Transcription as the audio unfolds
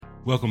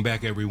Welcome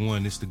back,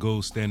 everyone. It's the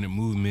Gold Standard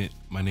Movement.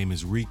 My name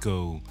is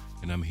Rico,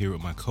 and I'm here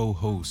with my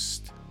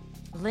co-host,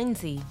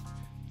 Lindsay.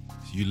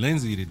 You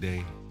Lindsay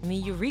today.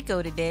 You're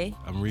Rico today.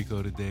 I'm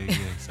Rico today,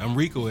 yes. I'm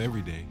Rico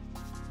every day.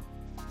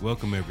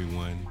 Welcome,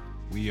 everyone.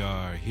 We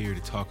are here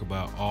to talk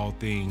about all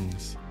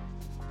things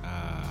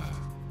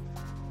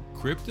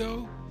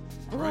crypto.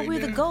 Well, we're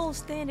the Gold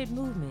Standard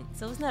Movement,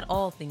 so it's not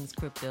all things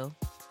crypto.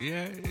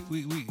 Yeah,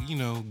 we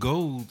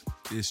gold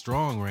is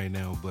strong right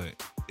now,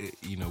 but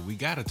we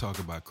got to talk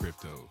about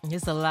crypto.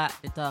 There's a lot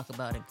to talk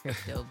about in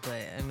crypto, but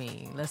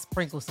let's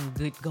sprinkle some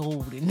good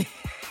gold in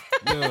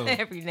there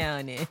every now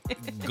and then.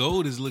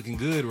 Gold is looking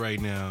good right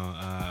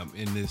now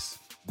in this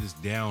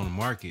down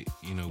market.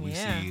 We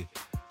see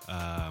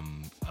a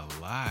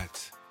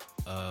lot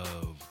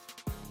of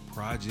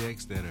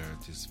projects that are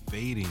just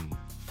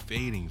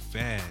fading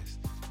fast,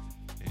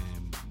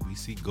 and we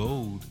see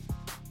gold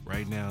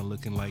right now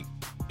looking like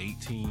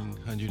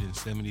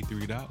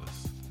 $1,873.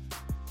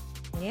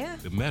 Yeah.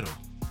 The metal.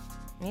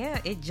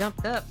 Yeah, it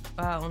jumped up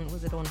on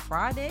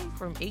Friday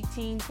from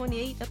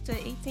 1828 up to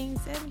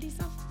 1870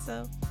 something.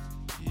 So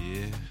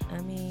yeah.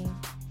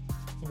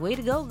 Way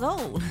to go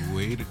gold.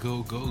 Way to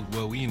go gold.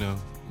 Well, we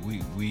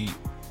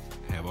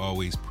have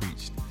always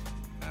preached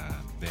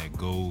that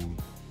gold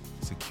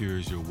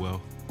secures your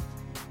wealth,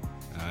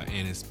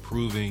 and it's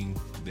proving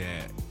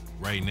that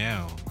right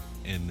now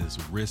in this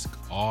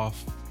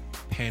risk-off,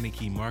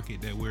 panicky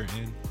market that we're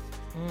in,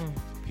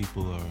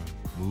 people are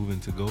moving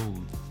to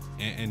gold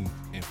and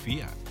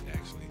fiat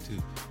actually too,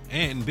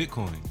 and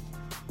Bitcoin.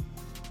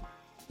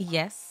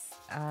 Yes,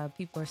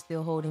 people are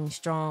still holding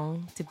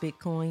strong to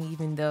Bitcoin,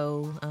 even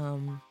though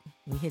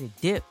we hit a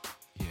dip.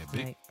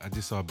 Yeah, I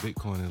just saw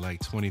Bitcoin at like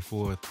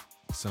 24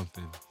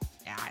 something.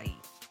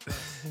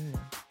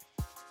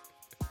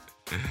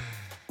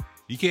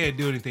 You can't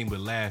do anything but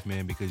laugh,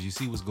 man, because you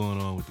see what's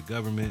going on with the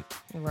government.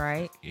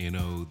 Right.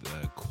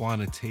 The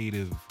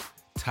quantitative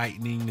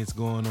tightening that's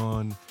going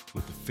on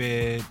with the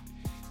Fed.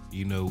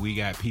 We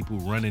got people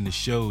running the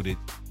show that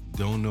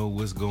don't know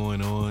what's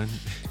going on.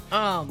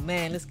 Oh,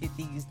 man, let's get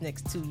these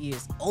next 2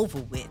 years over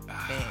with,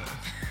 man.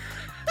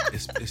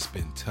 It's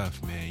been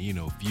tough,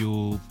 man.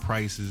 Fuel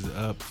prices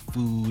up,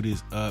 food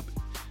is up.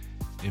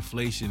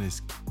 Inflation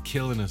is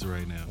killing us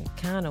right now. I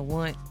kind of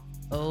want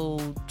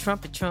old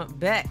Trump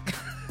back.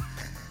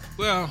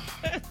 Well,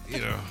 we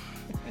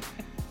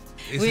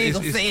ain't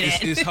gonna say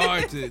that. It's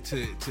hard to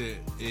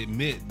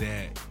admit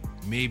that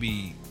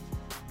maybe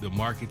the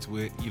markets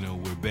were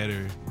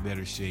better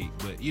shape,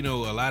 but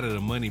a lot of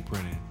the money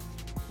printing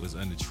was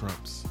under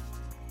Trump's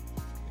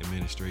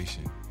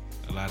administration.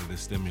 A lot of the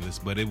stimulus,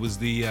 but it was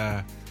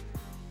the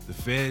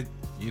Fed,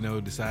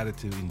 decided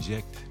to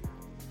inject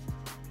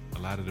a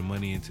lot of the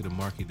money into the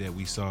market that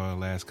we saw the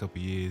last couple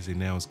of years, and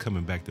now it's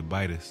coming back to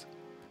bite us.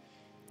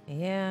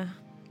 Yeah.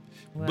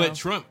 Well, but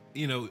Trump,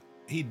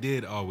 he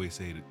did always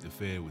say that the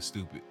Fed was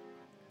stupid.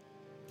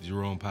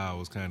 Jerome Powell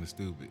was kind of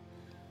stupid.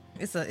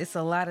 It's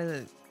a lot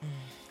of,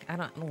 I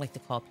don't like to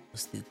call people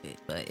stupid,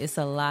 but it's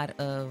a lot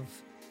of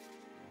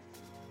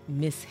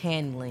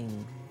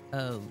mishandling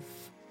of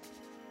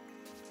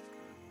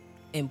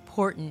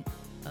important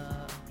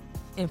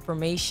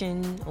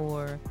information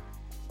or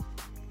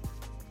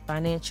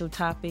financial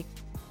topic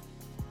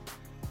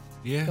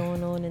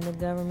going on in the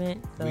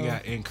government. So, we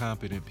got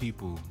incompetent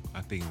people, I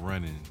think,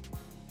 running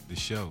the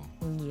show.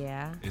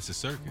 Yeah. It's a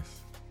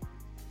circus.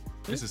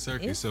 It's a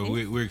circus. So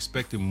we're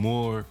expecting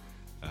more,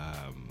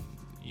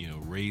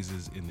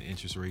 raises in the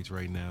interest rates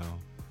right now.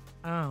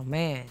 Oh,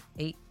 man.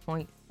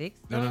 8.6?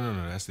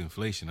 No. That's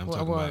inflation. I'm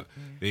talking about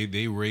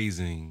they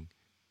raising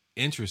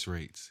interest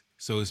rates.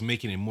 So it's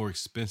making it more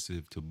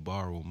expensive to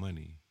borrow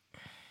money.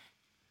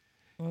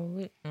 Well,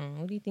 what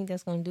do you think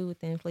that's going to do with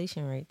the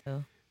inflation rate,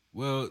 though?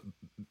 Well,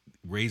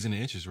 raising the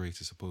interest rates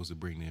is supposed to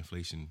bring the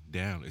inflation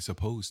down. It's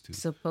supposed to.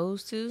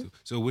 Supposed to?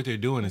 So what they're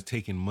doing is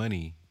taking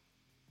money,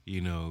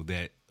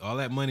 that all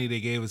that money they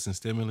gave us in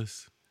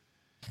stimulus,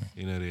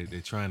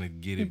 they're trying to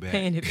get it back.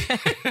 Paying it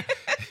back.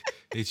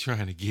 They're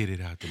trying to get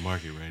it out the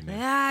market right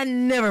now.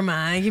 Never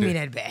mind. Give me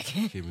that back.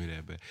 Give me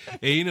that back.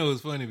 Hey,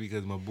 it's funny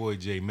because my boy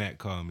Jay Matt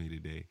called me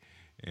today,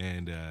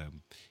 and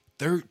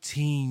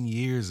 13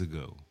 years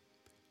ago,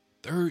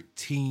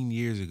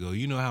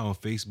 you know how on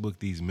Facebook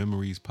these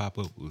memories pop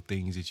up with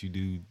things that you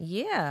do?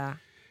 Yeah.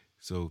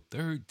 So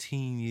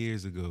 13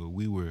 years ago,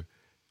 we were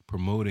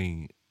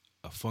promoting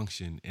a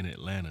function in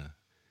Atlanta,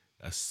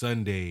 a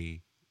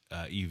Sunday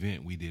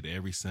event we did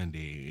every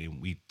Sunday,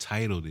 and we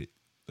titled it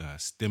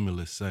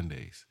Stimulus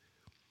Sundays.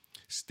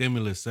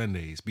 Stimulus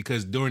Sundays,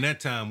 because during that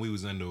time we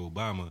was under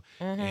Obama,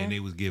 and they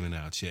was giving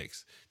out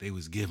checks. They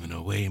was giving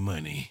away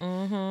money.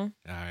 Mm-hmm. All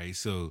right,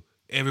 so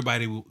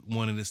everybody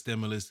wanted a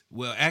stimulus.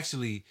 Well,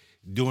 actually,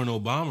 during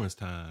Obama's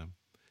time,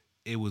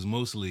 it was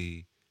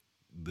mostly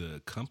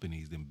the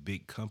companies, the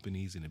big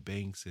companies and the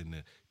banks and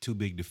the too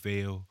big to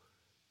fail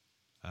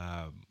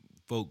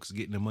folks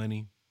getting the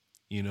money.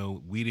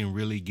 We didn't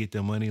really get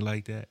the money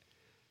like that.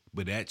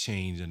 But that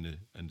changed under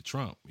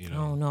Trump,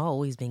 Oh, no, I've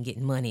always been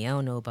getting money. I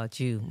don't know about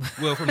you.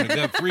 Well, from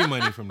the free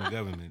money from the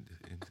government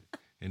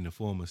in the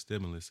form of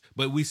stimulus.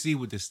 But we see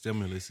what the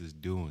stimulus is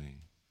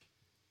doing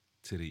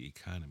to the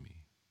economy.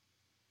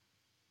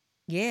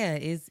 Yeah,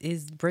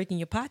 it's breaking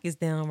your pockets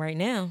down right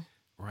now.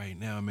 Right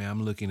now, man,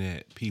 I'm looking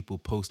at people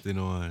posting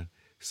on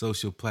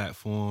social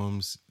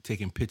platforms,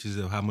 taking pictures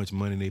of how much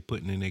money they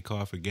putting in their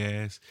car for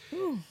gas.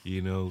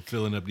 You know,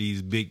 filling up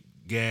these big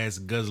gas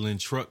guzzling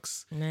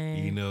trucks.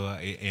 Man. You know,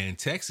 and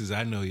Texas,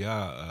 I know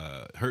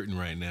y'all hurting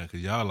right now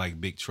because y'all like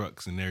big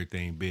trucks and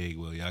everything big.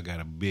 Well, y'all got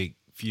a big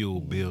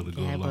fuel bill to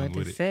go along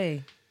with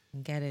it.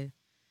 You gotta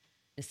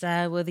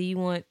decide whether you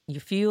want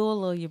your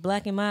fuel or your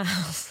Black and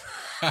Miles.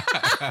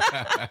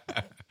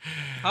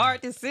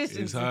 Hard decisions.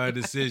 It's hard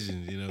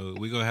decisions. You know,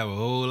 we're gonna have a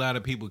whole lot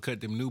of people cut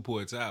them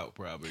Newports out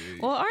probably.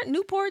 Well, aren't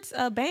Newports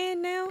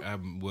banned now?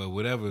 Well,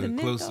 whatever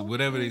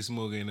they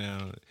smoking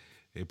now,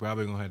 they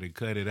probably gonna have to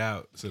cut it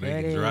out so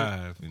they can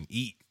drive and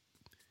eat.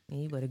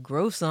 You better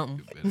grow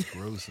something. You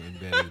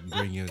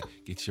better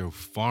get your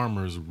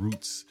farmer's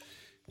roots.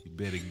 You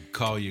better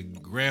call your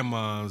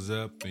grandmas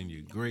up and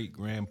your great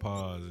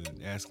grandpas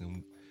and ask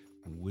them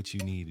what you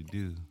need to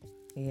do.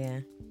 Yeah.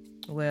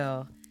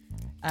 Well,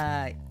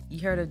 you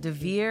heard of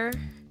DeVere,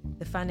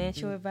 the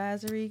financial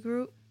advisory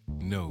group?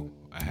 No,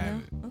 I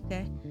haven't. No?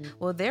 Okay.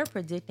 Well, they're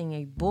predicting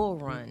a bull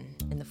run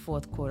in the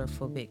fourth quarter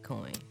for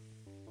Bitcoin.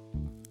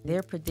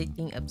 They're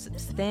predicting a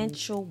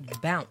substantial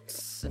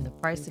bounce in the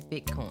price of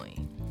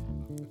Bitcoin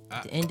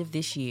at the end of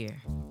this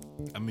year.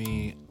 I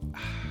mean,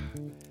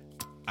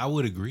 I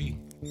would agree,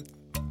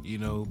 you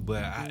know,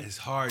 but it's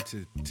hard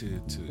to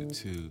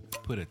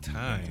put a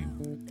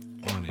time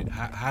on it.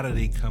 How do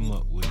they come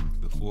up with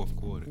the fourth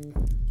quarter?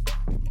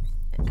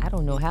 I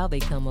don't know how they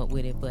come up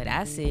with it, but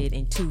I said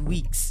in 2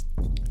 weeks,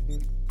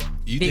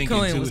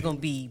 Bitcoin was going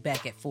to be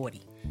back at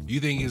 40. You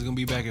think it's going to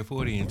be back at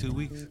 40 in 2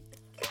 weeks?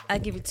 I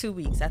give it 2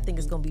 weeks. I think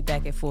it's going to be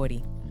back at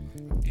 40.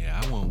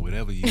 Yeah, I want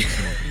whatever you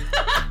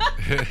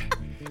want.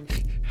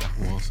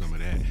 I want some of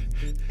that.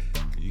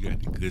 You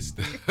got the good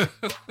stuff.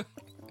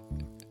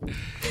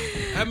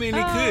 I mean,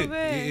 it could.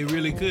 Man. It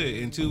really could.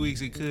 In 2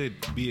 weeks, it could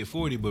be at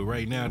 40. But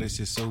right now, there's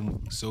just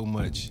so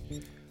much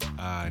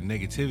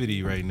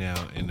negativity right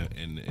now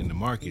in the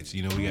markets.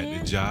 You know, we got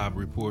the job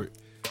report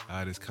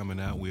that's coming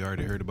out. We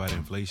already heard about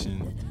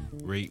inflation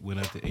rate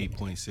went up to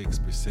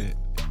 8.6%,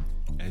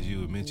 as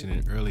you were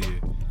mentioning earlier.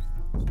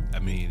 I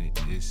mean,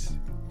 it's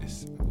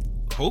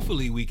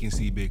hopefully we can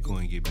see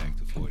Bitcoin get back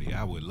to 40.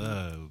 I would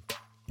love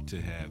to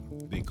have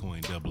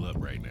Bitcoin double up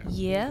right now.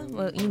 Yeah,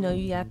 well, you know,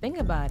 you got to think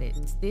about it.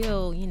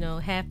 Still, you know,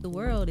 half the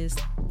world is,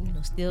 you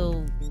know,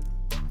 still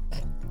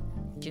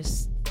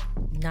just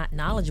not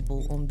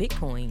knowledgeable on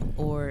Bitcoin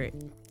or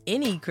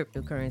any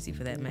cryptocurrency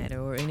for that matter,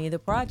 or any of the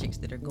projects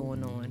that are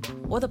going on,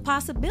 or the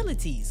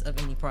possibilities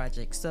of any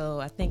project. So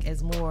I think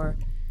as more,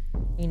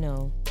 you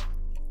know,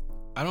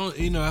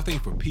 I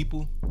think for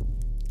people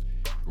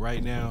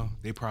right now,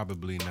 they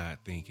probably not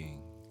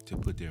thinking to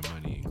put their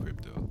money in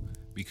crypto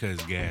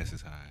because gas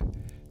is high,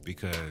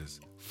 because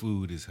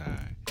food is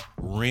high.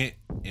 Rent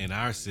in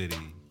our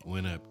city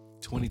went up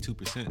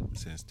 22%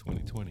 since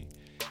 2020.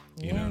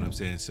 You know what I'm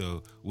saying?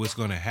 So what's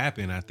going to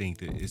happen, I think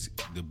that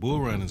the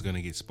bull run is going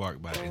to get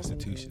sparked by the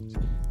institutions,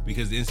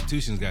 because the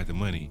institutions got the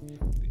money.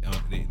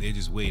 They're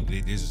just waiting.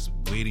 They're just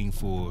waiting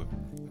for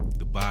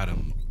the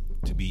bottom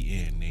to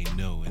be in. They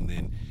know, and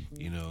then,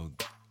 you know,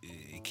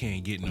 it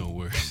can't get no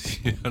worse.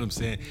 You know what I'm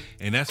saying?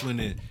 And that's when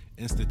the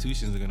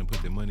institutions are going to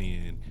put their money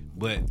in.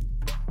 But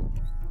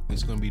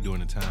it's going to be during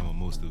the time when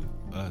most of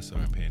us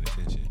aren't paying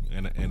attention.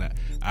 And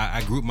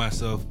I group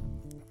myself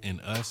in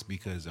us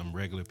because I'm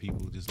regular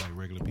people, just like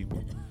regular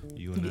people.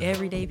 You and I,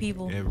 everyday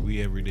people.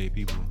 We everyday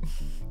people.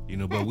 You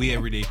know, but we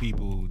everyday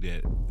people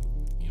that,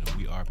 you know,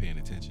 we are paying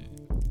attention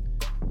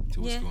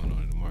to what's going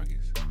on in the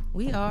markets.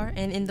 We are,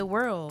 and in the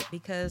world,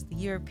 because the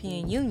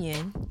European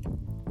Union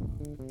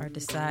are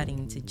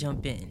deciding to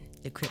jump in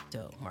the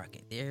crypto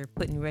market. They're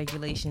putting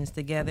regulations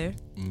together.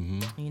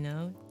 You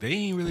know, they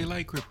ain't really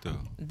like crypto.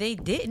 They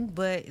didn't,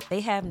 but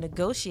they have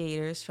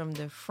negotiators from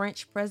the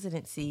French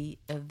presidency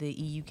of the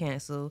EU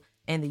Council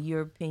and the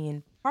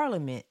European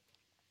Parliament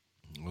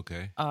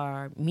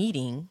are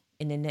meeting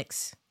in the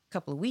next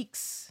couple of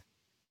weeks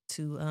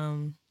to,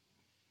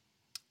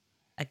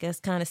 I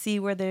guess, kind of see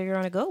where they're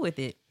going to go with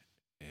it.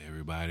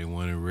 Everybody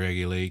want to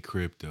regulate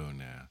crypto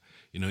now.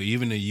 You know,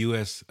 even the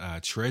U.S.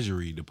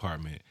 Treasury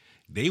Department,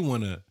 they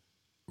want to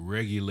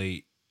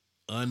regulate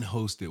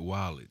unhosted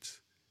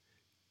wallets.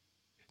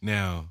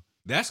 Now,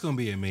 that's going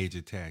to be a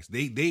major tax.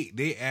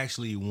 They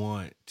actually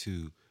want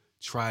to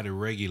try to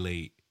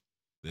regulate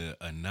the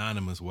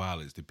anonymous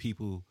wallets, the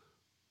people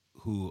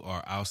who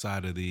are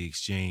outside of the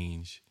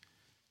exchange,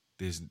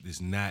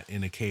 there's not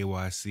in a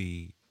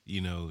KYC,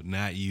 you know,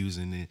 not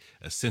using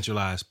a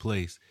centralized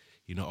place,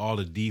 you know, all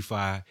the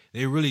DeFi.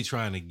 They're really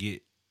trying to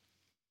get,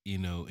 you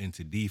know,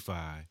 into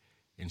DeFi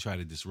and try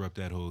to disrupt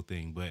that whole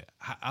thing. But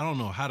I don't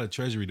know how the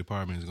Treasury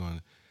Department is going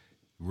to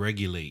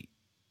regulate,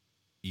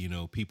 you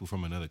know, people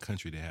from another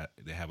country that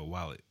have a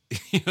wallet.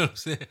 You know what I'm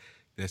saying?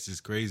 That's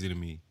just crazy to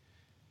me.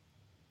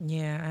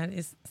 Yeah,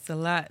 it's a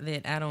lot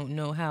that I don't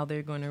know how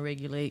they're going to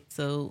regulate.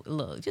 So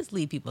look, just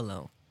leave people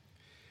alone.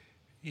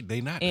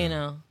 They not. You though.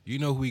 know. You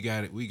know who we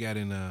got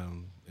in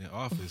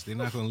office. They're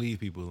not going to leave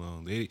people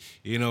alone. They,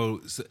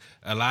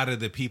 a lot of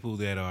the people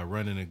that are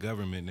running the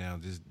government now,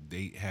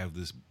 they have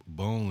this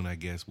bone, I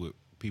guess, with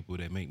people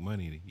that make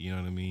money. You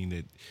know what I mean?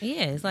 That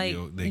It's like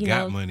they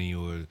got money,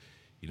 or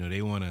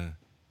they want to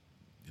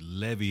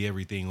levy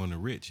everything on the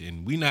rich,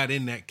 and we not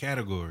in that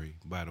category,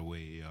 by the way,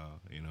 y'all.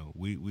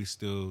 We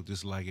still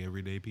just like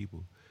everyday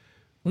people.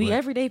 We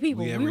everyday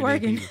people. We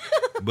working. People.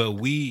 But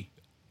we,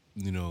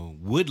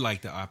 would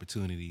like the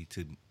opportunity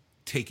to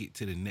take it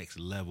to the next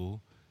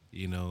level,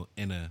 in a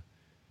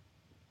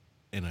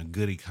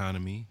good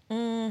economy.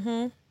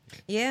 Mm-hmm.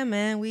 Yeah,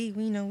 man.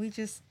 We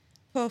just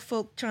poor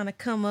folk trying to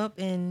come up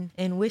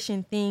and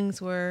wishing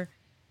things were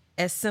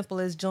as simple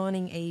as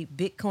joining a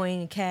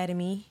Bitcoin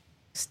Academy,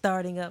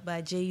 starting up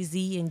by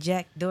Jay-Z and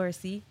Jack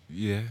Dorsey.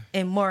 Yeah.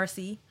 And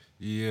Marcy.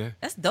 Yeah.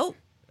 That's dope.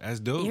 That's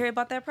dope. You heard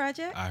about that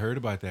project? I heard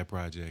about that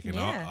project. And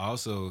I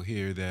also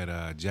hear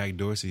that Jack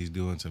Dorsey is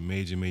doing some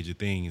major, major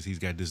things. He's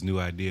got this new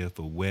idea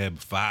for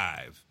Web5.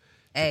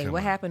 Hey,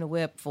 what happened to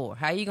Web4?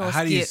 How you going to skip?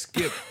 How do you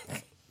skip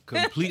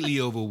completely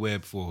over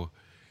Web4?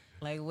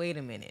 Like, wait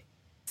a minute.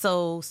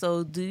 So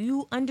do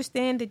you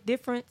understand the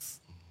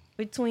difference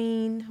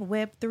between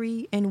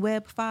Web3 and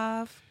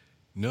Web5?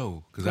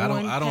 No, because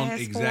I don't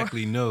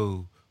exactly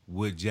know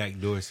what Jack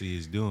Dorsey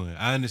is doing.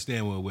 I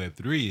understand what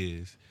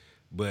Web3 is,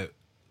 but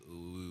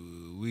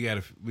we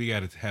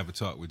gotta have a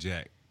talk with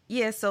Jack.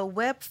 Yeah, so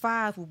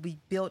Web5 will be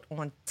built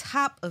on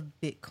top of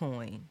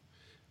Bitcoin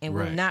and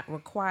will not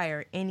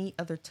require any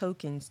other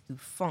tokens to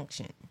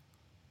function.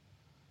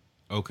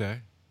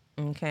 Okay.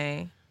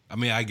 I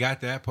mean, I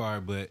got that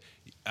part, but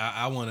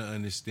I want to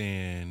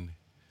understand,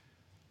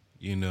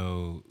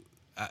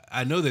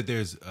 I know that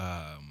there's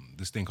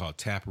this thing called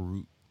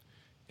Taproot.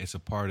 It's a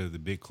part of the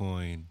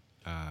Bitcoin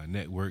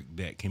network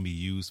that can be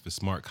used for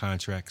smart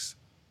contracts,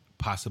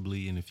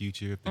 possibly in the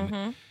future.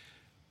 And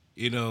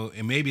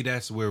maybe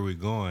that's where we're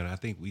going. I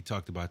think we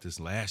talked about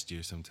this last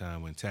year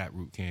sometime when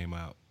Taproot came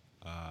out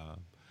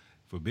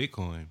for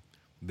Bitcoin,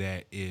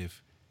 that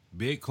if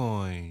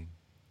Bitcoin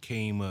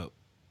came up,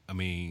 I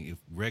mean, if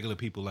regular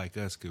people like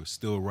us could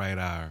still write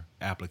our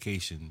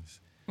applications,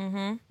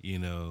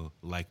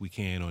 like we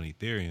can on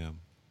Ethereum,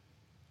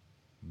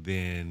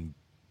 then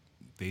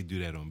they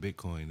do that on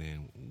Bitcoin,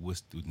 then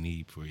what's the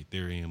need for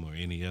Ethereum or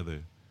any other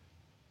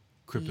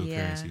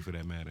cryptocurrency for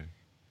that matter?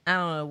 I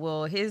don't know.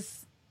 Well,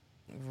 his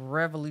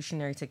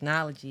revolutionary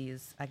technology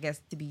is, I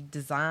guess, to be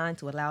designed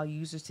to allow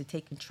users to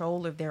take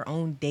control of their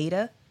own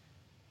data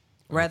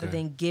rather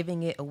than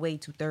giving it away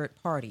to third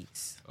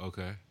parties.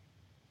 Okay.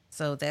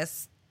 So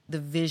that's the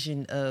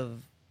vision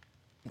of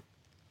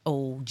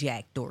old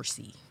Jack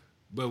Dorsey.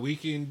 But we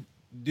can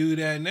do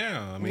that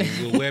now. I mean,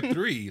 with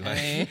Web3.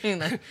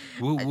 Like,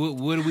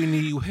 what do we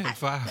need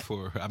Web5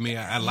 for? I mean,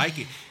 I like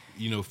it,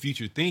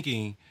 future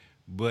thinking,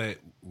 but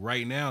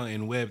right now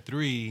in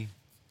Web3,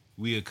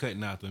 we are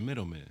cutting out the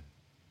middleman.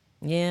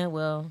 Yeah,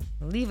 well,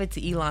 leave it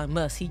to Elon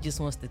Musk. He just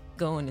wants to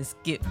go in and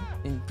skip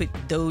and put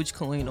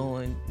Dogecoin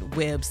on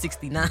Web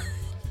 69.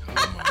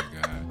 Oh my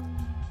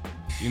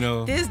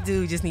God. This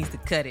dude just needs to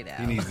cut it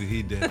out.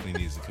 He definitely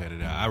needs to cut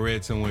it out. I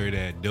read somewhere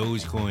that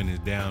Dogecoin is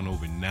down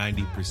over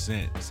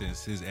 90%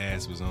 since his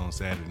ass was on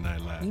Saturday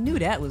Night Live. You knew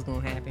that was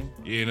going to happen.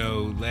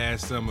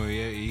 Last summer,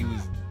 he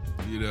was,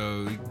 he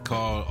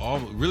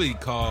really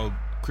called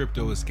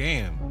crypto a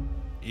scam.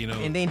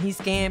 And then he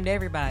scammed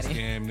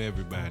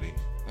everybody.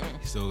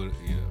 So,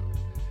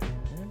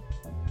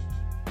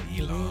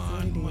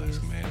 Elon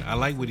Musk, man. I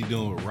like what he's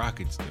doing with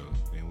rockets, though.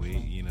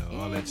 And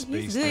all that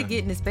space. He's good stuff.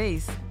 getting to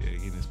space. Yeah,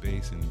 getting to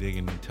space and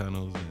digging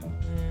tunnels and,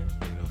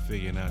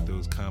 figuring out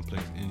those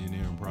complex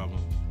engineering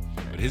problems.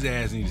 But his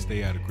ass needs to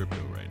stay out of crypto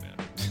right now.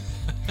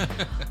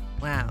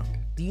 Wow.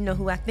 Do you know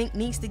who I think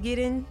needs to get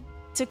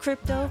into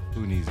crypto?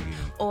 Who needs to get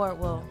in? Or,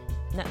 well,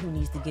 not who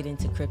needs to get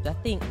into crypto. I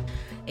think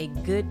a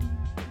good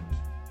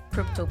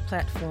crypto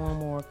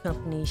platform or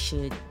company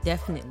should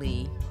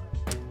definitely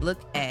look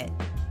at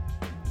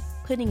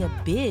putting a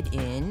bid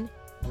in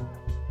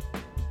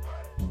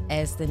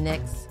as the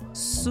next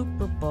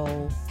Super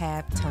Bowl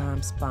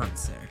halftime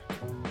sponsor.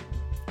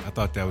 I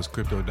thought that was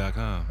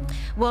Crypto.com.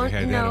 Well, they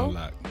had that on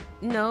lock.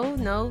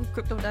 No.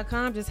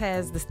 Crypto.com just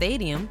has the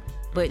stadium,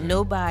 but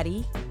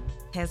nobody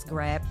has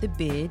grabbed the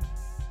bid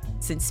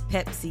since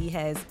Pepsi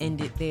has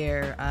ended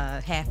their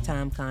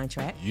halftime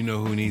contract. You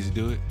know who needs to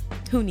do it?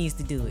 Who needs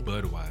to do it?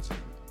 Budweiser.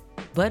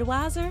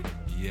 Budweiser?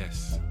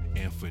 Yes,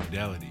 and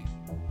Fidelity.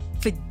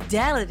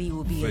 Fidelity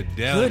will be a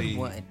good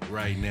one.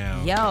 Right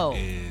now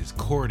is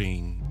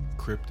courting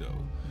crypto.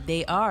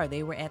 They are.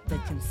 They were at the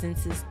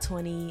Consensus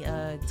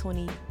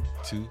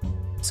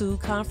 2022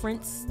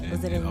 conference.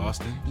 Was it in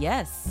Austin?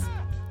 Yes.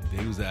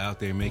 They was out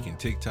there making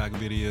TikTok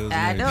videos.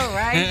 I know,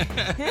 right?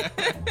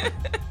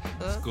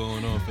 What's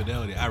going on,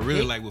 Fidelity? I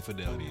really like what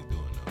Fidelity is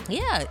doing, though.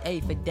 Yeah.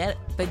 Hey,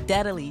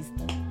 Fidelity's.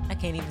 I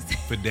can't even say.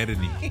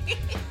 Fidelity.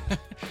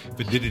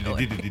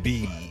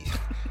 Fidelity.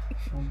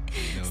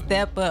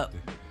 Step up.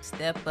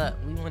 Step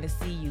up. We want to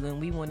see you, and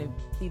we want to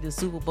see the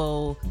Super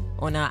Bowl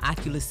on our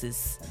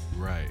Oculuses.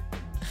 Right.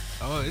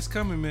 Oh, it's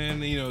coming,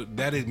 man. You know,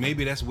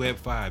 maybe that's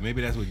Web5.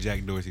 Maybe that's what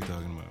Jack Dorsey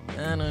talking about.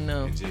 Man. I don't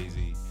know. And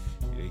Jay-Z,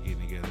 they getting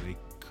together. They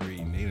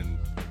creating. They done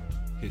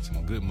hit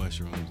some good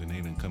mushrooms, and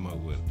they done come up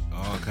with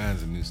all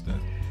kinds of new stuff.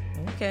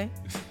 Okay.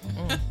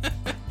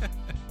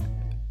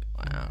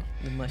 Wow,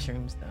 the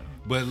mushrooms though.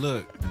 But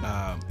look,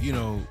 you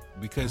know,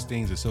 because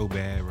things are so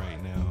bad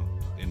right now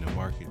in the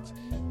markets,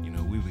 you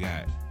know, we've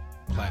got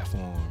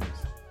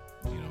platforms,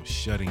 you know,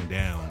 shutting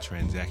down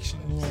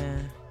transactions.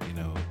 Yeah. You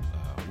know,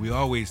 we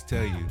always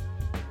tell you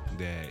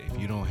that if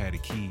you don't have the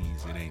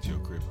keys, it ain't your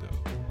crypto.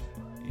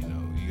 You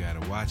know, you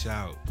got to watch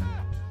out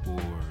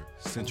for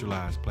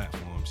centralized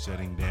platforms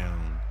shutting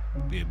down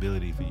the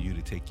ability for you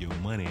to take your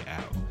money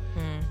out.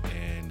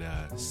 And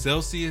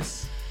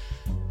Celsius,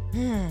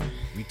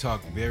 we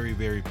talk very,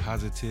 very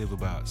positive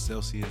about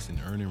Celsius and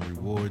earning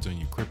rewards on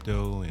your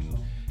crypto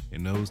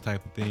and those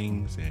type of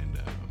things. And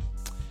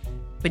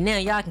but now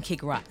y'all can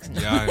kick rocks.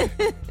 y'all,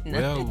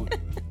 well,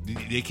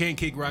 they can't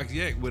kick rocks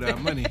yet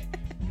without money.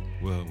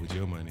 Well, with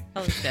your money.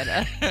 Oh, shut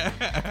up.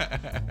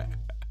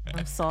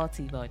 I'm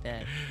salty about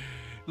that.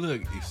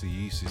 Look, see,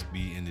 you should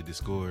be in the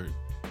Discord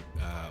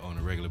on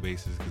a regular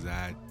basis because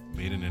I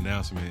made an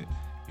announcement.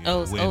 You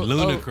know, when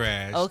Luna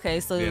crashed, okay,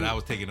 so then I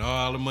was taking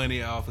all the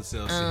money off of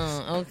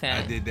Celsius. Okay.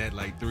 I did that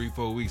like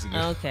 3-4 weeks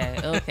ago.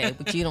 Okay,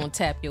 but you don't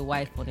tap your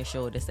wife on the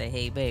shoulder and say,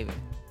 "Hey, baby."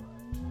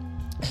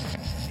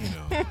 You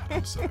know,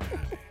 I'm sorry,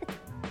 honey.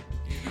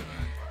 You know,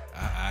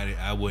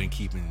 I wasn't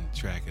keeping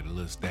track of the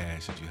little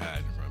stash that you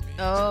hiding from me.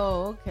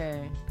 Oh,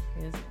 okay.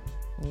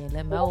 Yeah,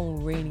 let my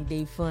own rainy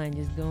day fun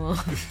just go on.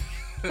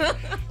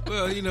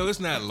 Well, you know, it's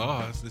not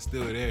lost. It's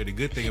still there. The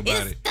good thing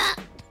about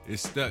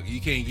it's stuck.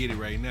 You can't get it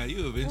right now.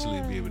 You'll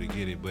eventually be able to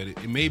get it, but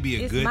it may be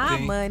a good thing. It's my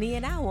money,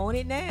 and I want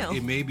it now.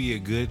 It may be a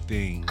good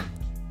thing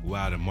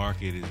while the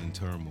market is in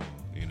turmoil,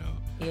 you know.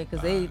 Yeah,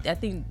 because I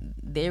think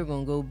they're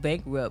going to go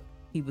bankrupt.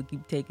 People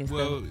keep taking stuff.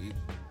 Well,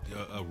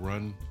 a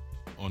run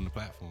on the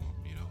platform,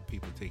 you know,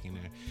 people taking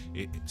their...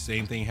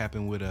 Same thing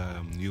happened with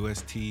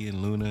UST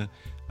and Luna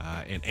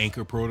and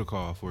Anchor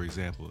Protocol, for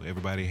example.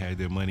 Everybody had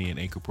their money in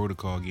Anchor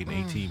Protocol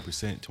getting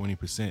 18%,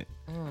 20%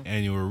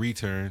 annual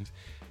returns.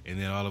 And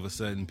then all of a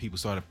sudden, people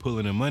started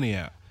pulling their money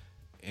out.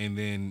 And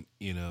then,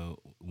 you know,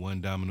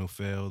 one domino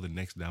fell, the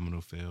next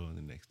domino fell, and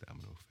the next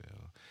domino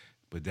fell.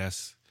 But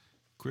that's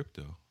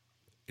crypto.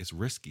 It's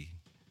risky.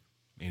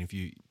 And if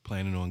you're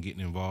planning on getting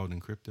involved in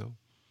crypto,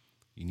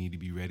 you need to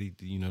be ready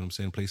to, you know what I'm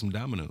saying, play some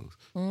dominoes.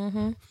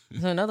 Mm-hmm.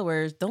 So in other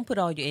words, don't put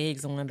all your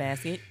eggs in one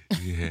basket.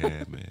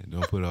 Yeah, man.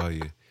 Don't put all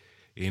your,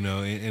 you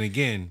know, and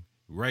again,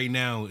 right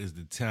now is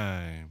the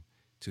time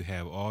to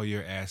have all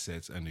your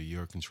assets under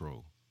your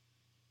control.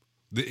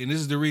 And this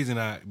is the reason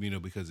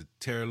because of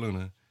Terra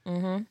Luna,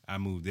 I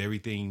moved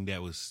everything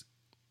that was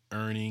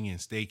earning and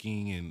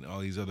staking and all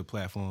these other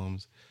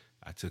platforms.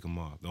 I took them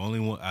off. The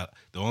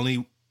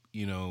only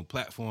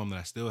platform that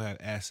I still have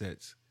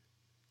assets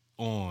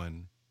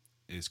on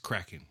is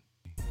Kraken.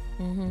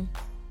 Mm-hmm.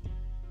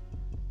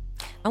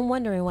 I'm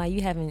wondering why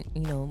you haven't,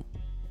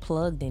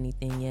 plugged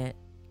anything yet.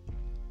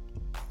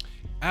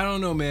 I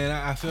don't know, man.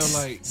 I feel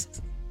like,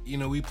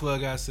 we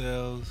plug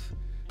ourselves,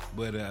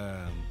 but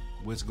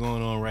what's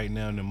going on right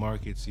now in the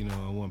markets,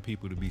 I want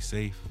people to be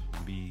safe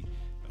and be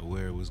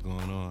aware of what's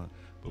going on.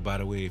 But by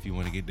the way, if you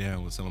want to get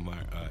down with some of my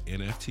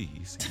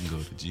NFTs, you can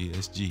go to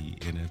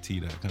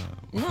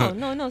gsgnft.com.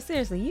 No,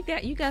 seriously.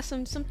 You got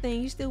some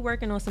things. You still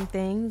working on some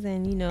things,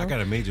 and I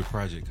got a major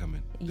project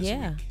coming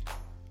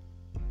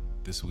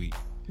this week.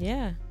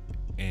 Yeah.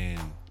 And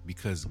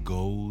because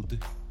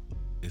gold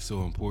is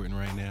so important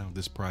right now,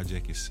 this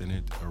project is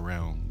centered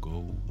around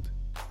gold.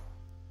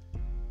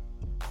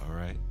 All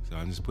right. So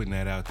I'm just putting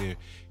that out there.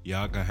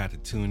 Y'all gonna have to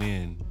tune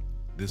in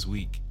this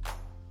week.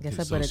 Guess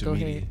I better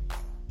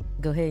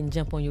go ahead and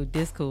jump on your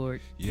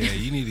Discord. Yeah,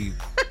 you need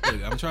to.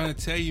 Look, I'm trying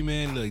to tell you,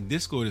 man. Look,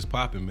 Discord is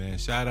popping, man.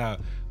 Shout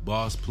out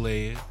Boss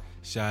Player.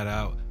 Shout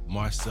out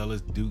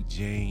Marcellus Duke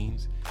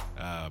James,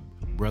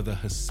 brother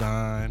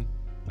Hassan.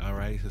 All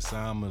right,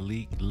 Hassan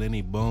Malik,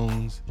 Lenny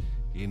Bones.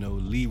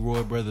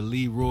 Leroy, brother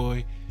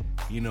Leroy.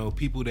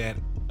 People that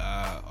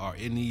are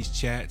in these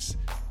chats.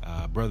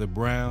 Brother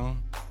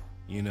Brown.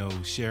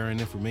 Sharing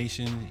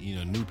information.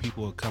 New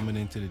people are coming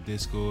into the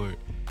Discord.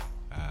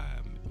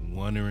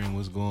 Wondering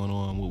what's going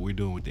on, what we're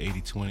doing with the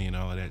 80-20 and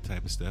all of that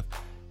type of stuff.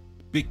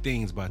 Big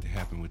things about to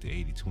happen with the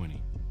 80-20.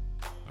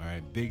 All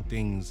right, big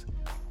things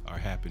are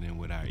happening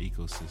with our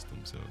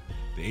ecosystem. So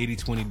the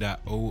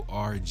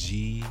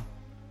 8020.org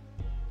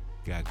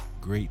got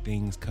great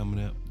things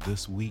coming up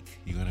this week.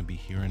 You're going to be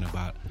hearing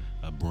about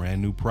a brand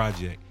new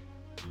project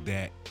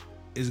that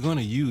is going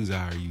to use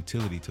our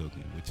utility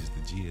token, which is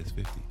the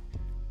GS50.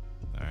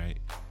 All right,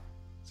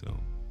 so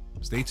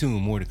stay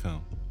tuned. More to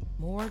come.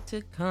 More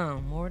to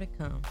come.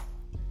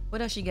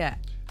 What else you got?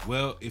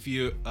 Well, if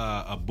you're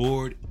a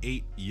Bored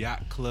Ape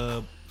Yacht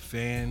Club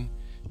fan,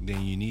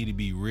 then you need to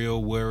be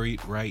real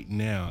worried right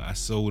now. I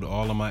sold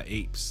all of my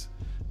apes,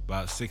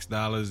 about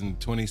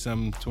 $6.20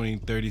 something,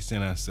 30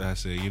 cents. I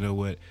said, you know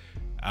what?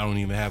 I don't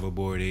even have a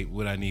Bored Ape.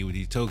 What I need with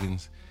these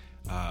tokens.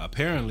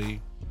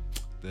 Apparently,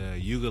 the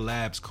Yuga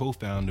Labs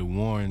co-founder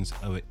warns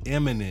of an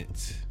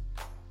imminent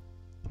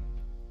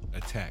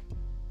attack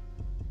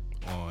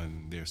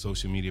on their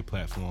social media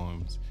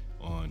platforms,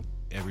 on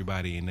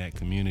everybody in that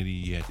community.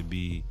 You have to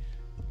be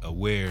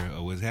aware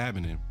of what's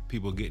happening.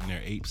 People getting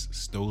their apes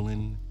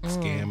stolen,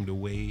 scammed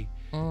away.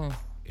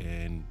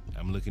 And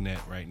I'm looking at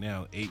right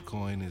now,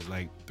 ApeCoin is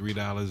like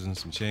 $3 and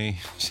some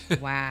change.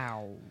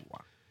 Wow.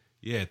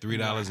 Yeah,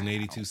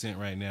 $3.82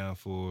 right now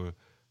for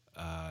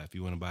if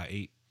you want to buy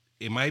ape.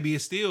 It might be a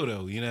steal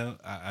though, you know.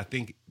 I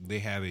think they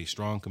have a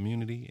strong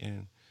community,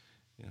 and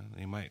you know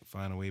they might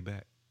find a way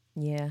back.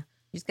 Yeah, you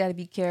just got to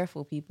be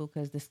careful, people,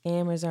 because the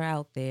scammers are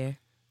out there.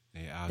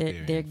 They're out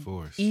there in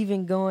force.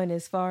 Even going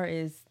as far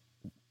as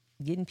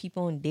getting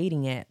people on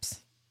dating apps.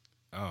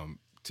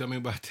 Tell me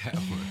about that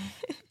one.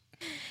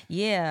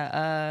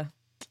 Yeah,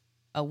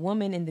 a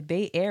woman in the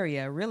Bay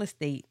Area, a real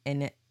estate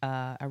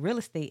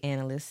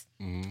analyst,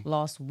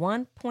 lost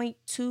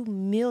 $1.2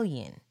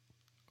 million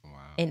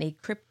in a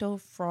crypto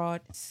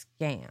fraud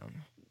scam.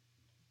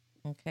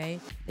 Okay,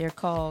 they're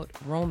called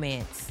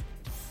romance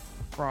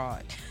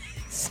fraud.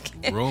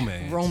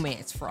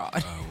 Romance fraud.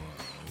 Oh,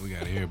 well, we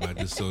gotta hear about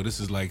this. So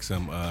this is like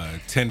some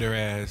tender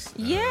ass.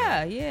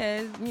 Yeah,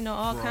 you know,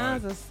 all fraud.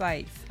 Kinds of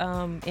sites.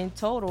 In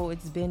total,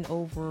 it's been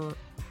over.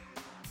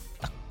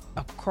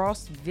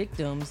 Across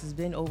victims, has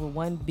been over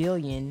 1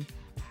 billion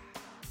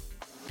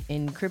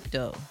in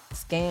crypto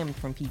scammed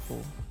from people.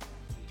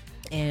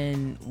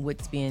 And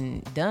what's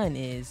been done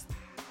is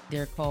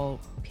they're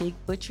called pig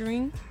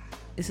butchering.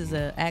 This is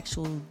an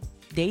actual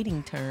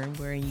dating term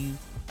where you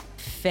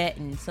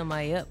fatten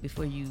somebody up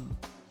before you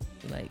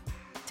like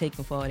take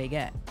them for all they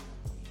got.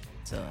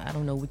 So I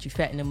don't know what you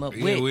fatten them up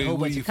with. A whole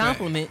bunch of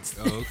compliments.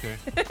 Oh, okay.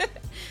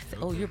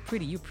 Oh, you're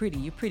pretty.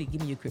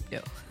 Give me your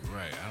crypto.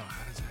 Right.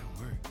 How does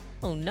that work?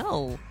 Oh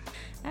no,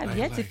 I've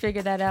yet to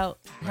figure that out.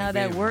 How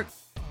that worked,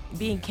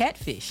 being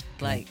catfished.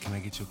 Can I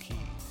get your keys?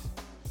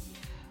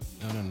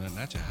 No,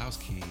 not your house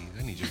keys.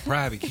 I need your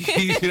private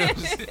keys. You know what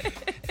I'm saying?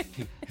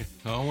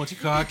 I don't want your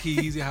car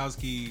keys, your house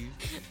keys.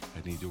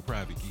 I need your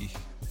private keys.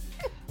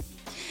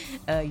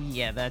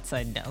 Yeah, that's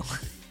a no.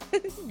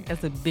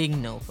 That's a big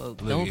no,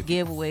 folks. Don't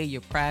give away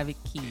your private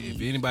keys.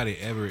 If anybody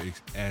ever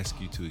asks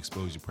you to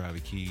expose your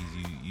private keys,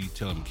 you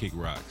tell them to kick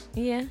rocks.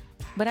 Yeah,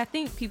 but I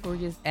think people are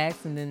just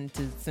asking them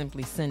to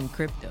simply send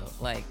crypto.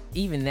 Like,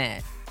 even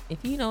that.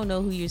 If you don't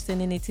know who you're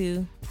sending it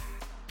to,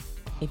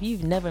 if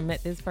you've never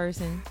met this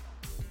person,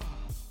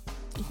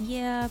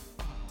 yeah,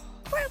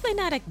 probably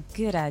not a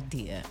good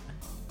idea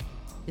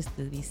just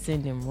to be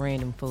sending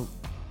random folk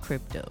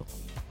crypto.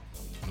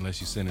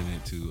 Unless you're sending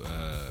it to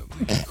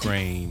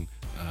Ukraine,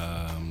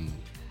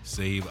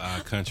 Save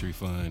Our Country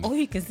Fund. Or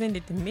you can send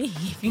it to me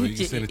if you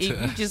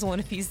just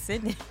want to be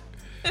sending.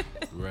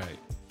 Right.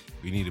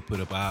 We need to put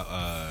up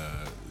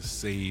our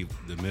Save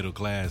the Middle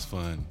Class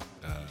Fund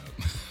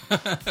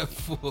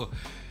for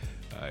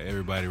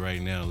everybody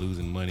right now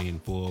losing money in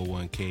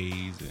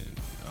 401ks and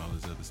all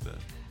this other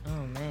stuff.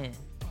 Oh, man.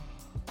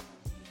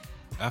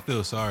 I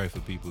feel sorry for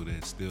people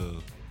that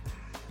still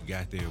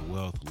got their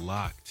wealth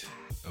locked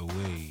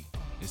away.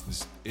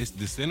 It's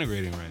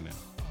disintegrating right now.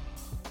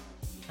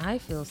 I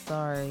feel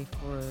sorry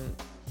for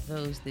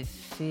those that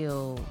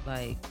feel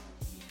like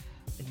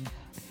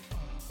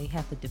they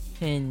have to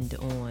depend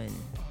on,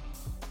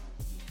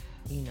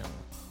 you know,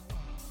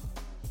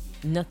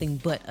 nothing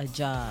but a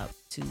job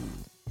to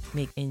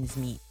make ends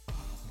meet.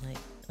 Like,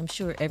 I'm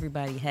sure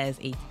everybody has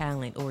a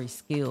talent or a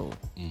skill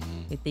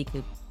that they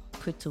could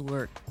put to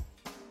work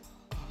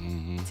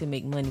to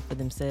make money for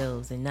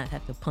themselves and not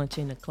have to punch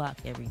in the clock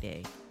every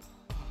day.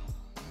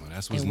 Well,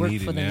 that's what's and work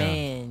needed for the now.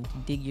 man,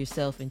 dig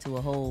yourself into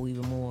a hole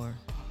even more.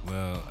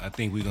 Well, I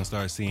think we're gonna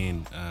start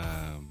seeing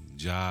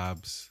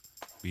jobs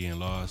being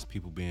lost,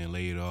 people being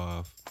laid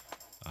off.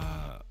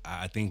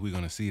 I think we're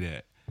gonna see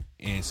that.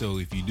 And so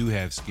if you do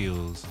have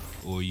skills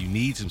or you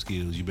need some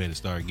skills, you better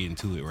start getting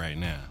to it right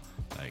now.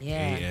 Like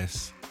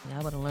AS. Yeah,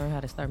 I better learn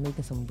how to start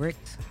making some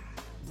bricks.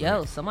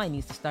 Yo, somebody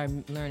needs to start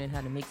learning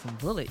how to make some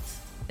bullets.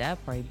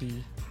 That'd probably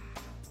be.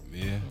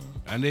 Yeah.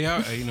 And they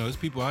are, you know, there's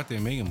people out there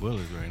making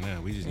bullets right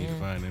now. We just need to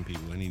find them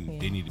people. They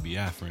need to be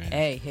our friends.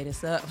 Hey, hit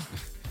us up.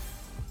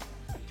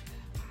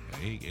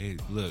 Hey,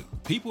 look,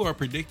 people are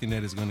predicting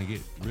that it's going to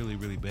get really,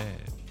 really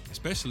bad,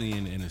 especially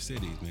in the inner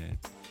cities, man.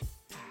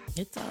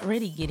 It's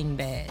already getting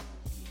bad.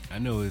 I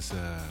know it's,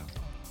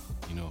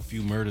 you know, a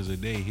few murders a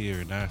day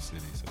here in our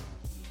city, so.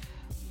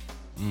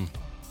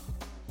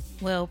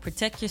 Well,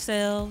 protect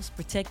yourselves,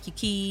 protect your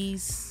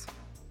keys,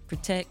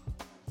 protect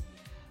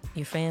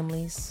your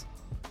families.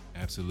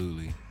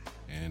 Absolutely.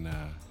 And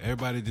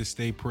everybody just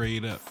stay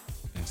prayed up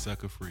and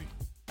sucker free.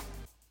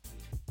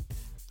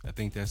 I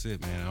think that's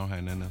it, man. I don't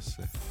have nothing else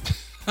to say.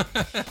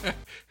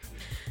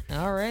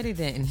 Alrighty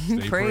then.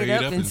 Stay prayed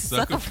up and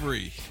sucker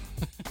free.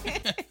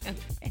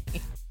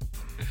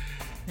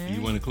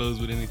 You want to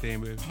close with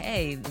anything, baby?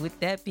 Hey, with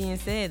that being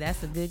said,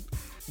 that's a good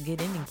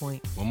ending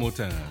point. One more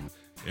time.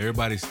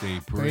 Everybody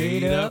stay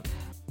prayed up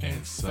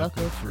and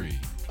sucker free.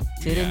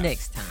 Till the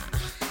next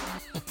time.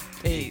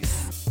 Peace.